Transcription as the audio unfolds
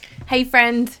Hey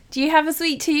friend, do you have a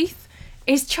sweet tooth?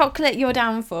 Is chocolate your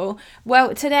downfall?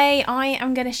 Well, today I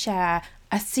am going to share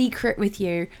a secret with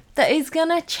you that is going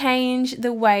to change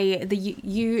the way that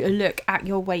you look at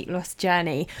your weight loss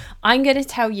journey. I'm going to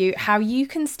tell you how you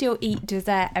can still eat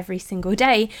dessert every single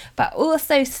day, but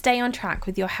also stay on track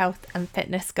with your health and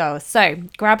fitness goals. So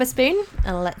grab a spoon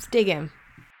and let's dig in.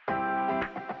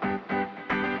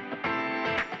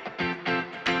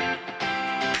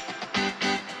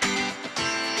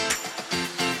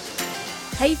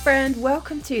 Hey friend,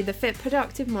 welcome to the Fit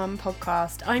Productive Mum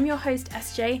podcast. I'm your host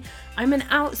SJ. I'm an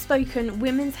outspoken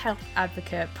women's health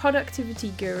advocate, productivity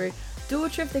guru,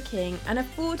 daughter of the king, and a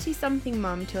 40-something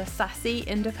mum to a sassy,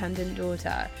 independent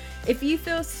daughter. If you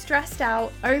feel stressed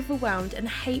out, overwhelmed, and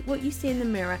hate what you see in the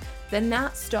mirror, then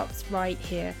that stops right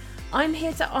here. I'm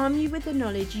here to arm you with the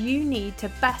knowledge you need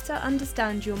to better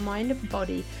understand your mind and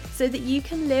body so that you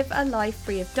can live a life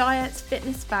free of diets,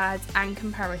 fitness fads, and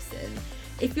comparison.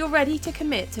 If you're ready to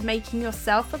commit to making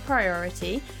yourself a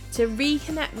priority, to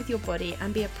reconnect with your body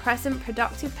and be a present,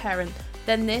 productive parent,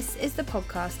 then this is the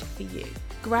podcast for you.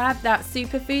 Grab that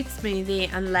superfood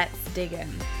smoothie and let's dig in.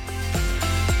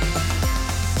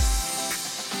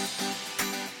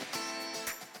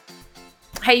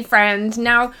 Hey friend,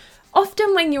 now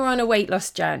often when you're on a weight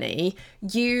loss journey,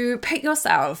 you put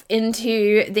yourself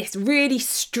into this really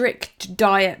strict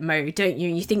diet mode, don't you?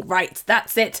 You think, right,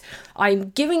 that's it.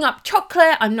 I'm giving up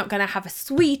chocolate. I'm not going to have a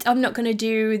sweet. I'm not going to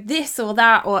do this or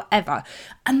that or ever.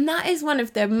 And that is one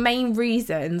of the main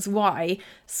reasons why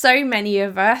so many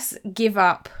of us give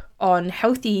up on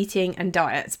healthy eating and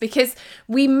diets, because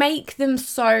we make them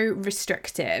so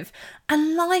restrictive.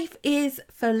 And life is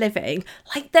for living.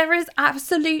 Like, there is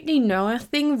absolutely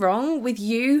nothing wrong with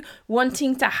you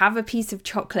wanting to have a piece of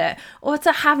chocolate or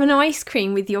to have an ice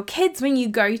cream with your kids when you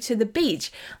go to the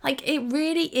beach. Like, it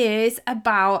really is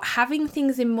about having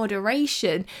things in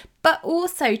moderation, but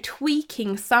also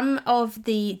tweaking some of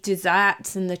the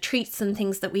desserts and the treats and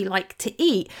things that we like to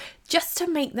eat just to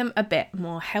make them a bit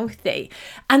more healthy.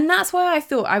 And that's why I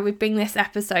thought I would bring this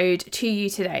episode to you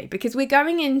today, because we're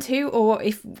going into, or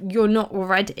if you're not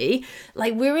already,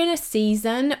 like, we're in a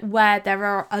season where there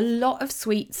are a lot of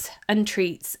sweets and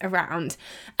treats around,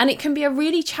 and it can be a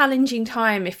really challenging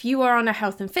time if you are on a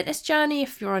health and fitness journey,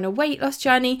 if you're on a weight loss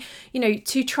journey,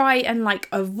 to try and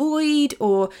avoid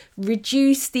or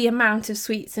reduce the amount of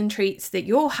sweets and treats that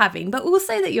you're having, but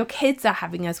also that your kids are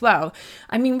having as well.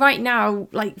 I mean, right now,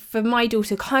 for my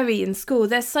daughter Chloe in school,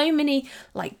 there's so many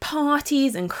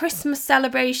parties and Christmas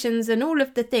celebrations and all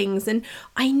of the things, and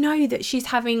I know that she's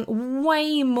having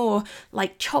way more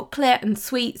chocolate and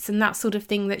sweets and that sort of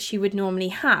thing that she would normally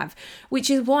have, which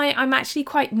is why I'm actually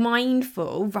quite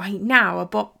mindful right now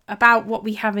about what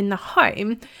we have in the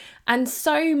home. And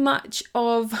so much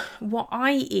of what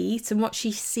I eat and what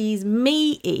she sees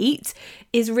me eat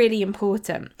is really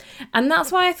important. And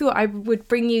that's why I thought I would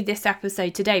bring you this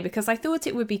episode today, because I thought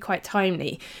it would be quite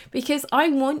timely, because I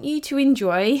want you to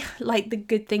enjoy the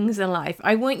good things in life.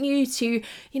 I want you to,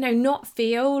 not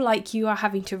feel like you are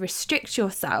having to restrict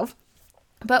yourself,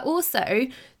 but also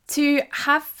to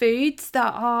have foods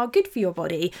that are good for your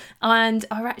body and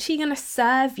are actually going to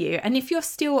serve you. And if you're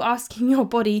still asking your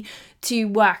body to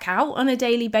work out on a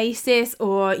daily basis,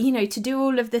 or, to do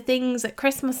all of the things at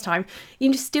Christmas time,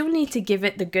 you still need to give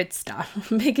it the good stuff,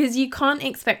 because you can't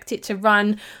expect it to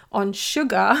run on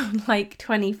sugar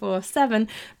 24/7,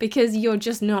 because you're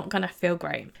just not going to feel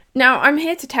great. Now, I'm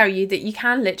here to tell you that you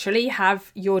can literally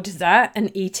have your dessert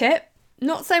and eat it.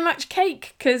 Not so much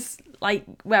cake, because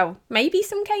maybe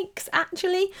some cakes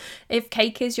actually, if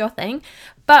cake is your thing.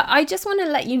 But I just want to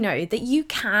let you know that you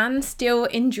can still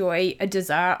enjoy a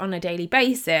dessert on a daily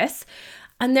basis.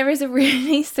 And there is a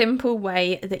really simple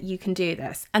way that you can do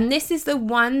this. And this is the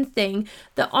one thing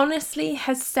that honestly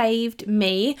has saved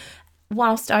me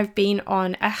whilst I've been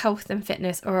on a health and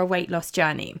fitness or a weight loss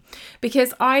journey,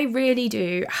 because I really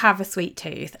do have a sweet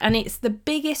tooth, and it's the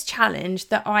biggest challenge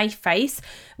that I face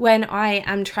when I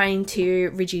am trying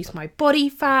to reduce my body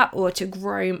fat or to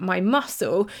grow my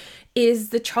muscle. Is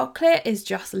the chocolate is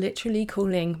just literally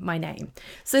calling my name.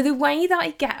 So the way that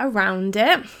I get around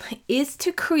it is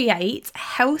to create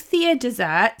healthier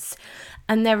desserts,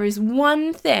 and there is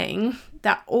one thing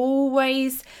that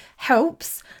always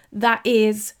helps that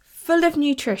is full of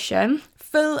nutrition,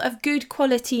 full of good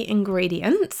quality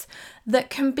ingredients that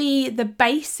can be the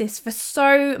basis for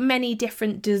so many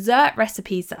different dessert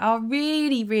recipes that are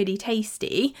really, really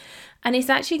tasty. And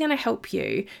it's actually going to help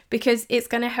you, because it's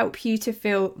going to help you to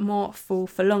feel more full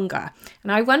for longer.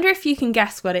 And I wonder if you can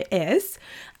guess what it is.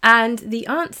 And the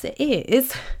answer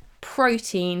is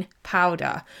protein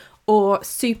powder, or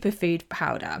superfood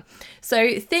powder.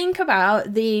 So think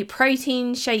about the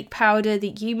protein shake powder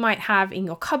that you might have in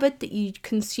your cupboard that you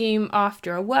consume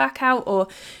after a workout, or,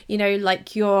 you know, like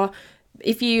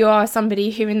if you are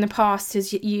somebody who in the past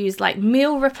has used like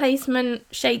meal replacement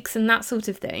shakes and that sort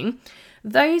of thing,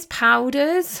 those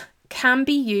powders can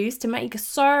be used to make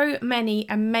so many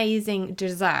amazing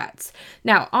desserts.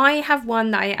 Now, I have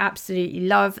one that I absolutely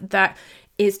love that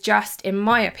is just, in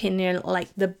my opinion, like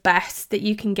the best that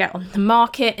you can get on the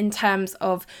market in terms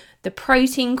of the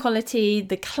protein quality,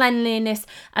 the cleanliness,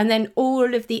 and then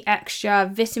all of the extra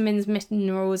vitamins,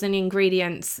 minerals, and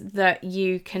ingredients that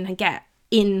you can get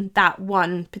in that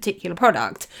one particular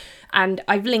product. And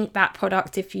I've linked that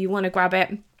product if you want to grab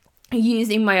it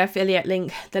using my affiliate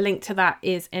link. The link to that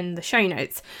is in the show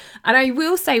notes. And I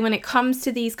will say, when it comes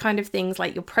to these kind of things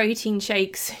like your protein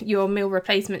shakes, your meal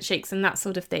replacement shakes and that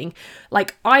sort of thing,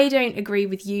 like I don't agree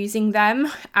with using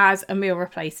them as a meal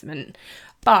replacement,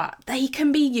 but they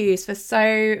can be used for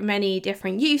so many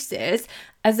different uses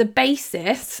as a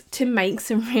basis to make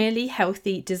some really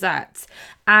healthy desserts.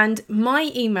 And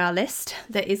my email list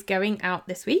that is going out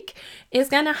this week is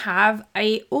going to have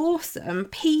an awesome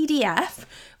PDF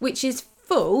which is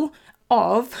full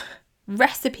of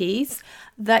recipes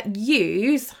that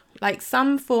use like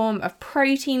some form of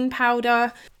protein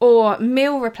powder or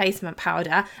meal replacement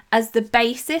powder as the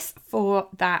basis for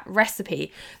that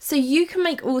recipe. So you can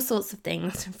make all sorts of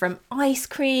things, from ice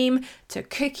cream to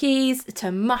cookies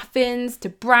to muffins to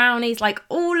brownies, like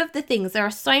all of the things. There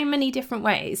are so many different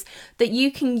ways that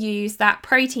you can use that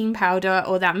protein powder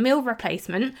or that meal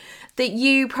replacement that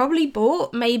you probably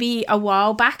bought maybe a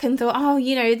while back and thought, oh,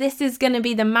 you know, this is going to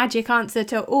be the magic answer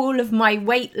to all of my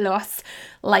weight loss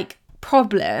like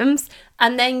problems,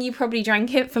 and then you probably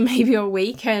drank it for maybe a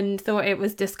week and thought it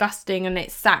was disgusting and it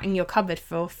sat in your cupboard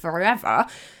for forever.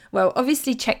 Well,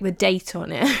 obviously check the date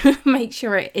on it, make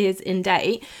sure it is in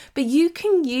date, but you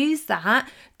can use that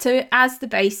as the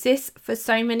basis for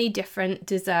so many different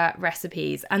dessert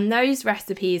recipes, and those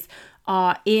recipes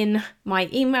are in my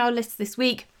email list this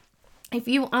week. If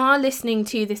you are listening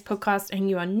to this podcast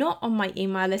and you are not on my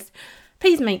email list,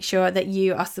 please make sure that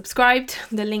you are subscribed.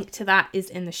 The link to that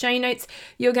is in the show notes.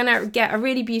 You're going to get a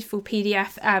really beautiful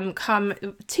PDF come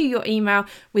to your email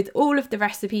with all of the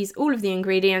recipes, all of the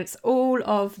ingredients, all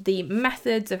of the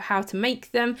methods of how to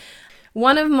make them.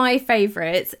 One of my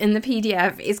favorites in the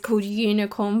PDF is called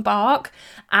Unicorn Bark,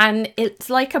 and it's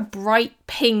like a bright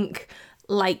pink,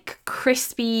 like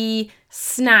crispy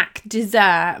snack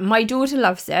dessert. My daughter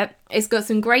loves it. It's got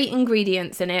some great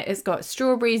ingredients in it. It's got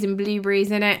strawberries and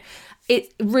blueberries in it.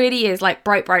 It really is like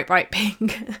bright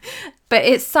pink. But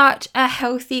it's such a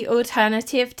healthy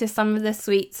alternative to some of the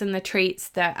sweets and the treats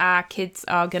that our kids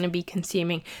are going to be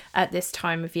consuming at this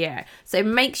time of year. So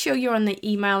make sure you're on the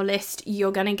email list.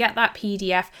 You're going to get that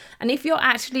PDF. And if you're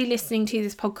actually listening to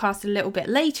this podcast a little bit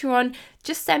later on,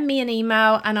 just send me an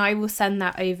email and I will send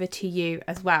that over to you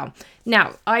as well.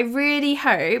 Now, I really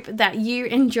hope that you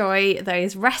enjoy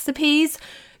those recipes.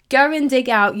 Go and dig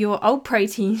out your old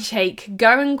protein shake.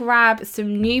 Go and grab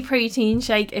some new protein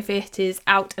shake if it is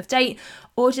out of date,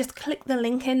 or just click the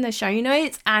link in the show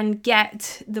notes and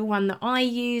get the one that I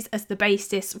use as the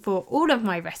basis for all of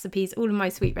my recipes, all of my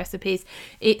sweet recipes.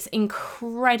 It's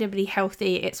incredibly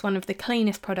healthy. It's one of the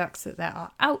cleanest products that there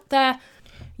are out there.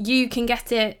 You can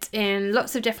get it in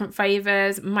lots of different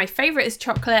flavors. My favorite is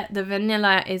chocolate. The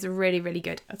vanilla is really, really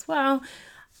good as well.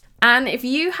 And if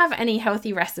you have any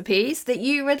healthy recipes that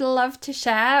you would love to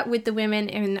share with the women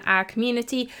in our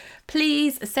community,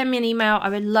 please send me an email. I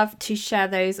would love to share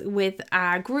those with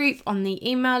our group on the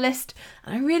email list.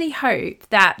 And I really hope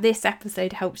that this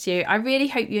episode helps you. I really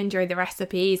hope you enjoy the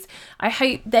recipes. I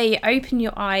hope they open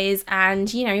your eyes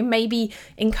and, you know, maybe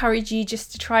encourage you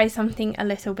just to try something a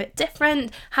little bit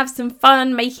different. Have some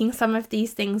fun making some of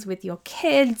these things with your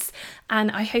kids. And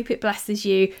I hope it blesses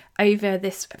you over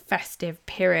this festive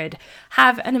period.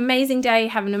 Have an amazing day.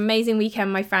 Have an amazing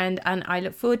weekend, my friend. And I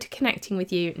look forward to connecting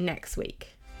with you next week.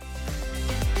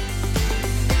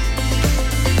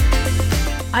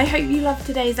 I hope you loved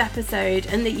today's episode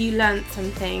and that you learned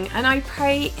something, and I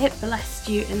pray it blessed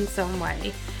you in some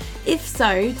way. If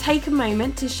so, take a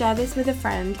moment to share this with a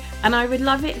friend, and I would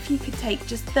love it if you could take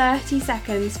just 30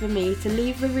 seconds for me to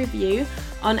leave a review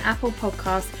on Apple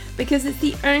Podcasts, because it's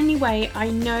the only way I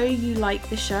know you like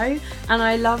the show, and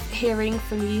I love hearing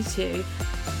from you too.